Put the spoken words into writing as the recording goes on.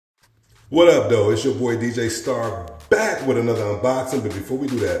What up, though? It's your boy DJ Star back with another unboxing. But before we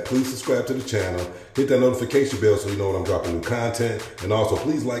do that, please subscribe to the channel, hit that notification bell so you know when I'm dropping new content, and also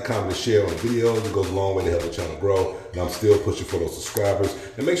please like, comment, and share on the videos. It goes a long way to help the channel grow, and I'm still pushing for those subscribers.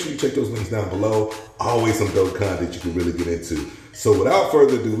 And make sure you check those links down below. Always some dope content you can really get into. So without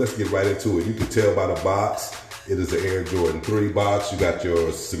further ado, let's get right into it. You can tell by the box, it is the Air Jordan 3 box. You got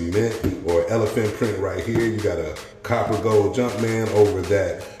your cement or elephant print right here. You got a copper gold Jumpman over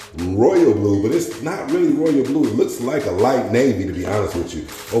that royal blue, but it's not really royal blue. It looks like a light navy, to be honest with you.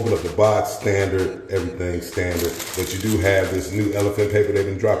 Open up the box, standard, everything standard. But you do have this new elephant paper they've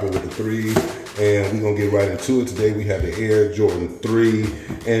been dropping with the threes, and we're gonna get right into it. Today we have the Air Jordan 3,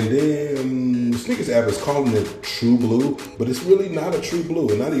 and then Sneakers app is calling it True Blue, but it's really not a true blue,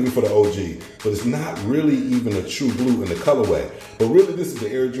 and not even for the OG, but it's not really even a true blue in the colorway. But really, this is the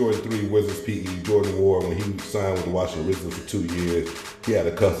Air Jordan 3 Wizards PE Jordan wore when he signed with the Washington Wizards for 2 years. He had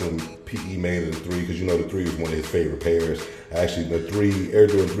a custom PE made in the 3 because you know the 3 was one of his favorite pairs. Actually, the Air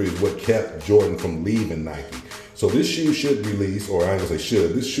Jordan 3 is what kept Jordan from leaving Nike. So this shoe should release, or I ain't gonna say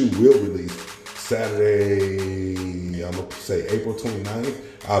should, this shoe will release Saturday, I'm gonna say April 29th.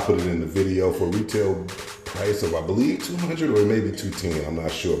 I'll put it in the video for retail price of, I believe, $200 or maybe $210. I'm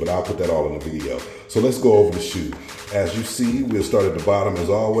not sure, but I'll put that all in the video. So let's go over the shoe. As you see, we'll start at the bottom as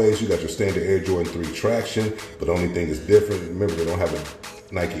always. You got your standard Air Jordan 3 traction, but the only thing is different. Remember, they don't have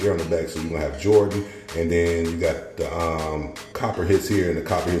a Nike Air on the back, so you're gonna have Jordan. And then you got the copper hits here and the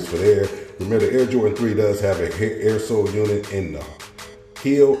copper hits for there. Remember, the Air Jordan 3 does have an air sole unit in the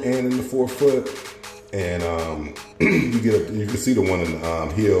heel and in the forefoot. And you can see the one in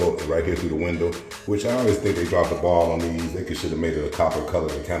the heel right here through the window, which I always think they dropped the ball on these. They should have made it a copper color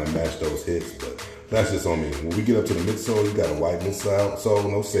to kind of match those hits, but that's just on me. When we get up to the midsole, you got a white midsole,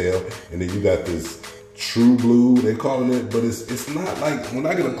 no sail, and then you got this True Blue, they're calling it, but it's not like, when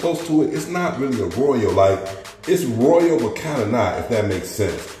I get up close to it, it's not really a royal. Like, it's royal, but kind of not, if that makes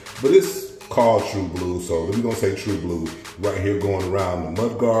sense. But it's called True Blue, so we're gonna say True Blue. Right here going around the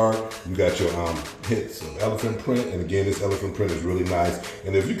mud guard, you got your hits of elephant print, and again, this elephant print is really nice.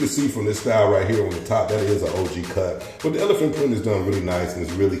 And if you can see from this style right here on the top, that is an OG cut, but the elephant print is done really nice and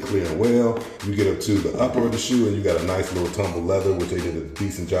it's really clear and well. You get up to the upper of the shoe and you got a nice little tumble leather, which they did a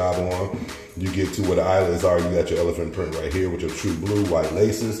decent job on. You get to where the eyelets are, you got your elephant print right here with your True Blue white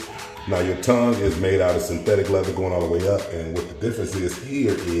laces. Now your tongue is made out of synthetic leather going all the way up, and what the difference is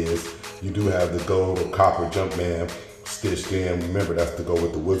here is you do have the gold or copper Jumpman stitched in. Remember, that's to go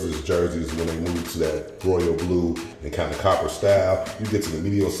with the Wizards jerseys when they move to that royal blue and kind of copper style. You get to the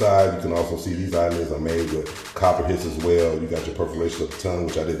medial side, you can also see these eyelids are made with copper hits as well. You got your perforation of the tongue,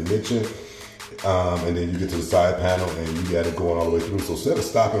 which I didn't mention. And then you get to the side panel and you got it going all the way through. So instead of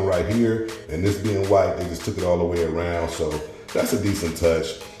stopping right here and this being white, they just took it all the way around. So that's a decent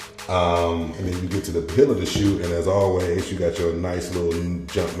touch. And then you get to the heel of the shoe, and as always, you got your nice little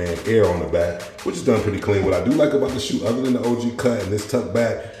Jumpman Air on the back, which is done pretty clean. What I do like about the shoe, other than the OG cut and this tuck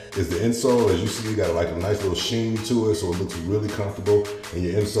back, is the insole. As you see, you got like a nice little sheen to it, so it looks really comfortable. And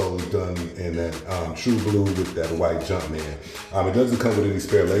your insole is done in that True Blue with that white Jumpman. It doesn't come with any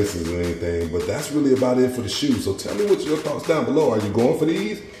spare laces or anything, but that's really about it for the shoe. So tell me what your thoughts down below. Are you going for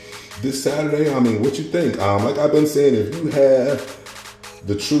these this Saturday? I mean, what you think? Like I've been saying, if you have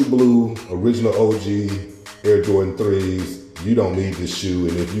the True Blue original OG Air Jordan 3s, you don't need this shoe.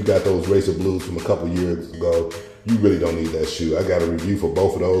 And if you got those Racer Blues from a couple years ago, you really don't need that shoe. I got a review for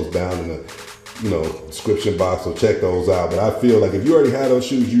both of those down in the description box, so check those out. But I feel like if you already had those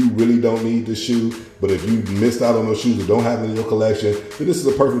shoes, you really don't need this shoe. But if you missed out on those shoes or don't have them in your collection, then this is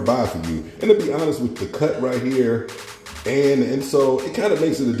a perfect buy for you. And to be honest, with the cut right here and so it kind of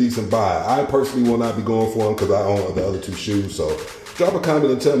makes it a decent buy. I personally will not be going for them because I own the other two shoes. So drop a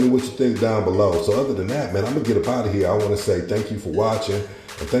comment and tell me what you think down below. So other than that, man, I'm gonna get up out of here. I want to say thank you for watching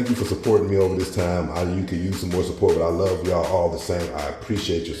and thank you for supporting me over this time. You could use some more support, but I love y'all all the same. I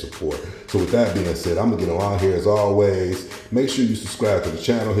appreciate your support. So with that being said, I'm gonna get on here as always. Make sure you subscribe to the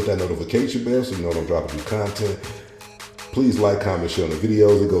channel, hit that notification bell so you know when I'm dropping new content. Please like, comment, share on the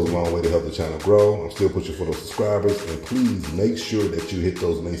videos. It goes a long way to help the channel grow. I'm still pushing for those subscribers, and please make sure that you hit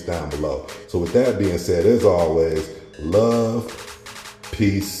those links down below. So with that being said, as always, love,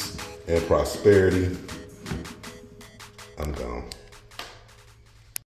 peace, and prosperity. I'm gone.